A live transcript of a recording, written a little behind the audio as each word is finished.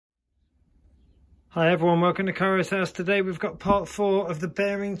Hi everyone, welcome to Cairo's house. Today we've got part 4 of the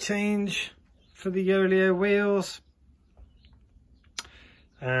bearing change for the Yolio wheels.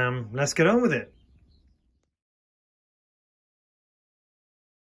 Let's get on with it.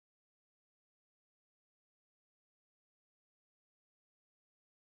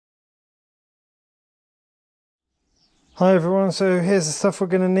 Hi everyone, so here's the stuff we're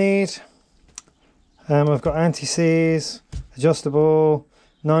going to need. I've got anti-seize, adjustable,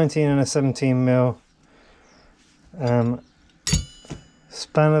 19 and a 17mm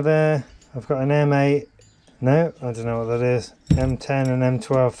spanner there. I've got an M8, no, I don't know what that is, M10 and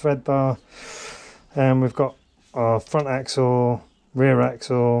M12 thread bar. We've got our front axle, rear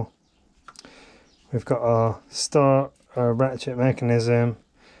axle, we've got our star ratchet mechanism,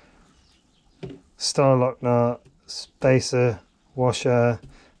 star lock nut, spacer, washer,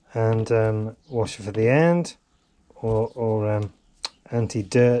 and washer for the end, or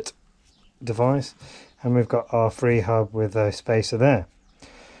anti-dirt device, and we've got our free hub with a spacer there.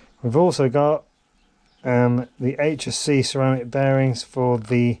 We've also got the HSC ceramic bearings for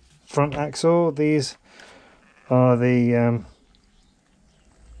the front axle. These are the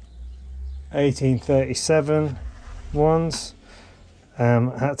 1837 ones.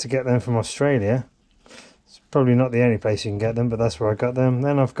 I had to get them from Australia. It's probably not the only place you can get them, but that's where I got them.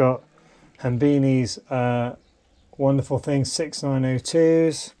 Then I've got Hambini's Wonderful Things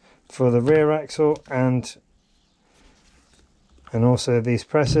 6902s for the rear axle, and also these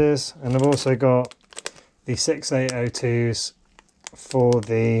presses, and I've also got the 6802s for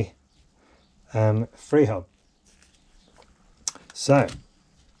the free hub. So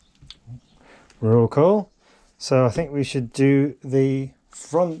we're all cool. So I think we should do the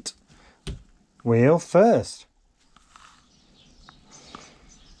front wheel first.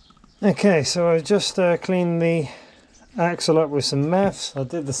 Okay, so I just cleaned the axle up with some meths. I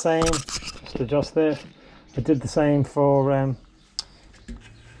did the same, just adjust this. I did the same for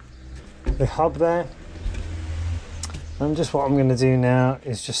the hub there. And just what I'm going to do now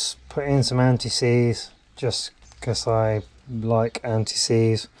is just put in some anti-seize, just because I like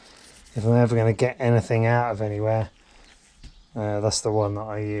anti-seize. If I'm ever going to get anything out of anywhere, that's the one that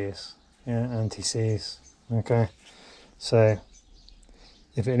I use. Yeah, anti-seize. Okay, so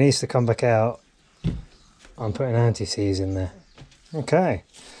if it needs to come back out, I'm putting anti-seize in there. Okay,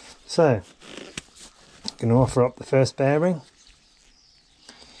 so I'm going to offer up the first bearing.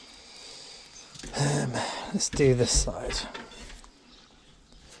 Let's do this side.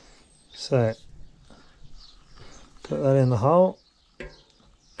 So put that in the hole.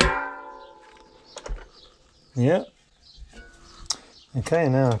 Yep. Okay,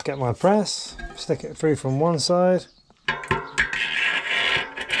 now get my press, stick it through from one side.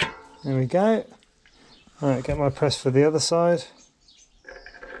 There we go. Alright, get my press for the other side.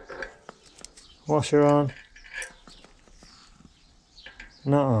 Washer on.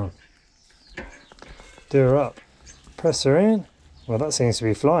 Nut on. Do her up. Press her in. Well, that seems to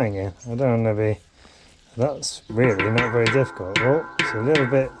be flying in. I don't want to be... That's really not very difficult. Oh, it's a little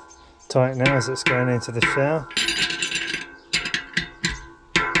bit tight now as it's going into the shell.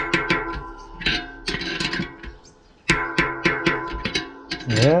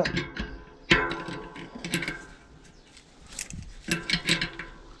 Yeah.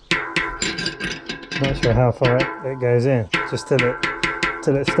 Not sure how far it goes in. Just till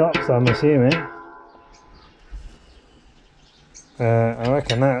it stops, I'm assuming. I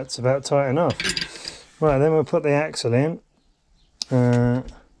reckon that's about tight enough. Right, then we'll put the axle in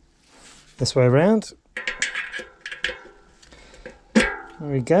this way around. There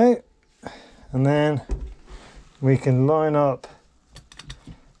we go. And then we can line up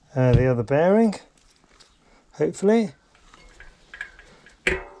the other bearing, hopefully.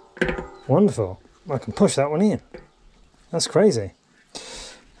 Wonderful. I can push that one in. That's crazy.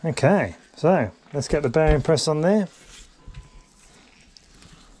 Okay, so let's get the bearing press on there.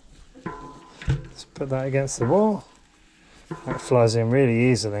 Let's put that against the wall. That flies in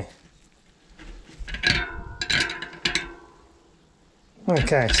really easily.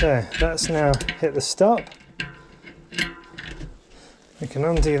 Okay, so that's now hit the stop. We can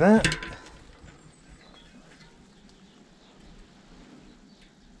undo that.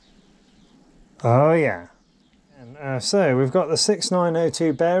 Oh yeah. And, so we've got the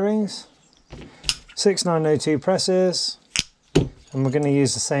 6902 bearings, 6902 presses, and we're going to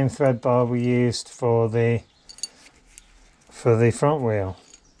use the same thread bar we used for the front wheel.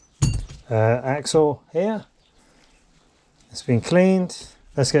 Axle here. It's been cleaned.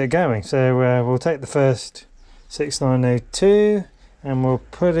 Let's get it going. So we'll take the first 6902 and we'll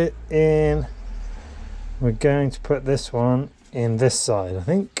put it in. We're going to put this one in this side, I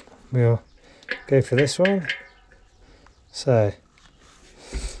think. We'll go for this one. So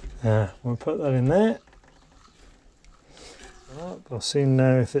we'll put that in there. I'll soon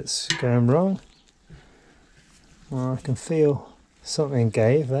know if it's going wrong. Well, I can feel something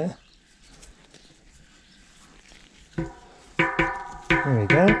gave there. There we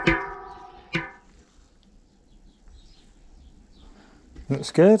go.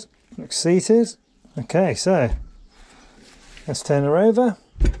 Looks good. Looks seated. Okay, so let's turn her over,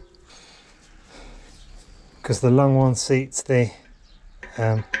 because the long one seats the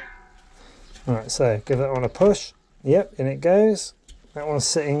alright, so give that one a push. Yep, in it goes. That one's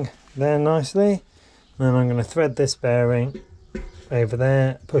sitting there nicely. Then I'm going to thread this bearing over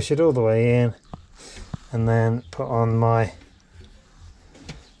there, push it all the way in, and then put on my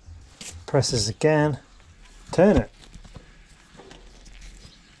presses again, turn it.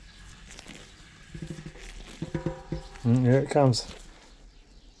 Here it comes.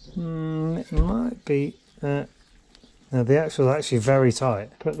 It might be no, the axle is actually very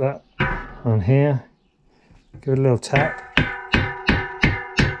tight. Put that on here, give it a little tap.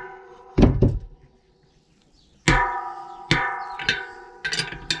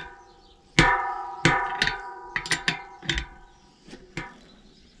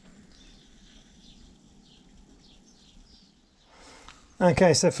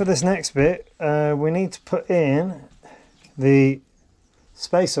 Okay, so for this next bit, we need to put in the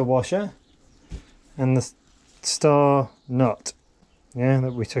spacer washer and the star nut, yeah,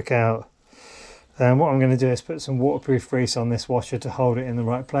 that we took out. And what I'm going to do is put some waterproof grease on this washer to hold it in the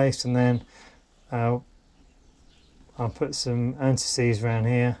right place, and then I'll put some anti-seize around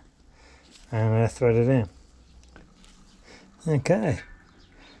here and thread it in. Okay,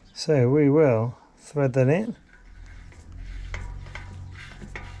 so we will thread that in.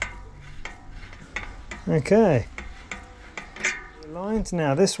 Okay, lines.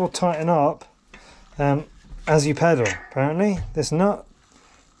 Now this will tighten up as you pedal, apparently. This nut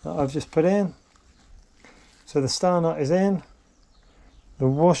that I've just put in, so the star nut is in, the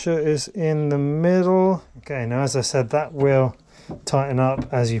washer is in the middle. Okay, now as I said, that will tighten up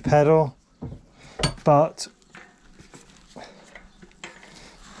as you pedal, but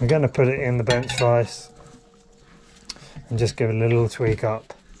we're going to put it in the bench vise and just give it a little tweak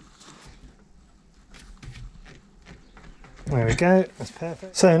up. There we go, that's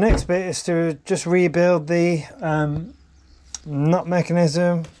perfect. So next bit is to just rebuild the nut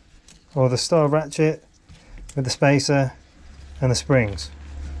mechanism, or the star ratchet, with the spacer and the springs,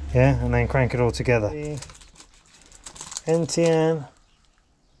 yeah, and then crank it all together. The NTN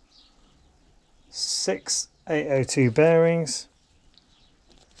 6802 bearings.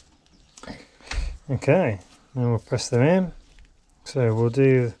 Okay, now we'll press them in. So we'll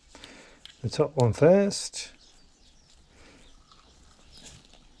do the top one first.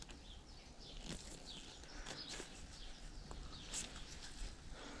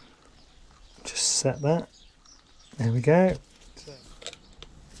 Set that. There we go.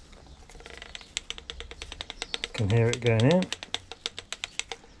 Can hear it going in.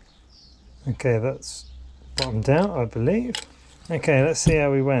 Okay, that's bottomed out, I believe. Okay, let's see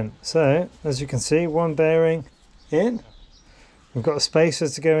how we went. So, as you can see, one bearing in. We've got a spacer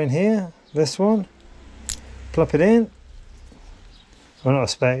to go in here. This one. Plop it in. Well, not a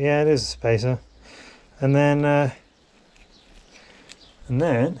spacer. Yeah, it is a spacer. And then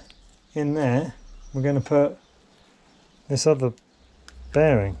in there, we're going to put this other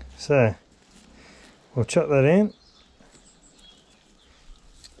bearing. So we'll chuck that in.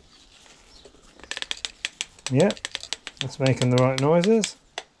 Yep, that's making the right noises.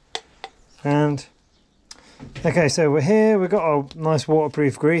 And okay, so we're here. We've got our nice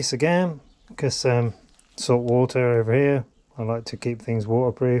waterproof grease again, because salt water over here. I like to keep things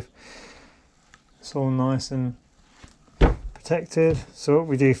waterproof. It's all nice and protected. So what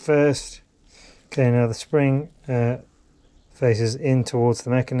we do first, okay, now the spring faces in towards the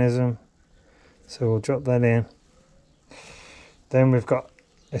mechanism, so we'll drop that in. Then we've got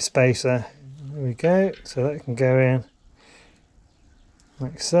a spacer. There we go, so that can go in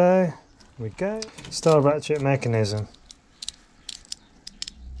like so. There we go. Star ratchet mechanism.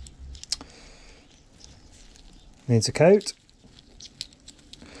 Needs a coat.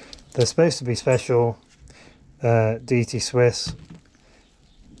 There's supposed to be special DT Swiss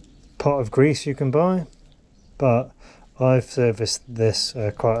pot of grease you can buy, but I've serviced this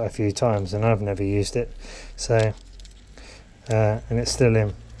quite a few times and I've never used it, so and it's still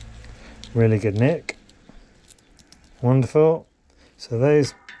in really good nick. Wonderful. So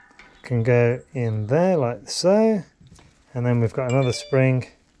those can go in there like so, and then we've got another spring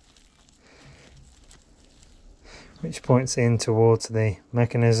which points in towards the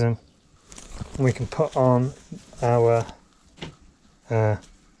mechanism. we can put on our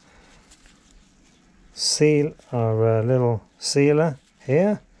little sealer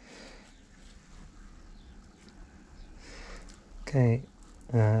here. Okay,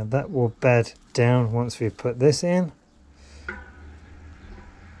 that will bed down once we put this in.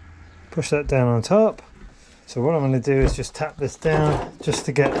 Push that down on top. So what I'm going to do is just tap this down just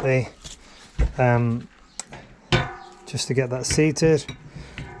to get the that seated.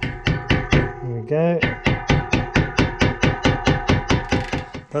 There we go.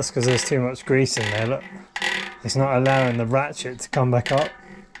 That's because there's too much grease in there. Look, it's not allowing the ratchet to come back up.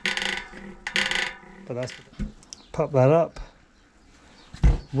 But that's, pop that up.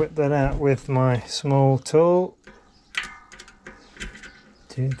 Whip that out with my small tool.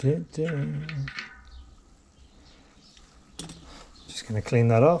 Just going to clean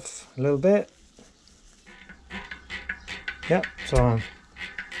that off a little bit. Yep, so I'm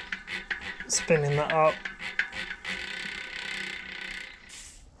spinning that up.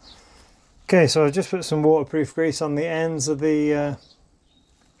 Okay, so I just put some waterproof grease on the ends of the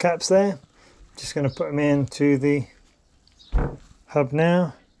caps there. Just going to put them into the hub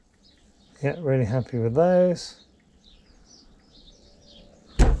now. Yeah, really happy with those.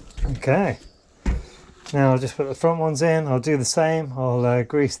 Okay, now I'll just put the front ones in. I'll do the same. I'll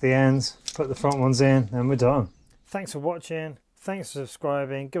grease the ends, put the front ones in, and we're done. Thanks for watching. Thanks for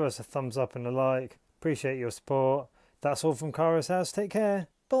subscribing. Give us a thumbs up and a like. Appreciate your support. That's all from Cara's house. Take care.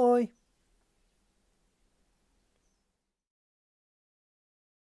 Bye.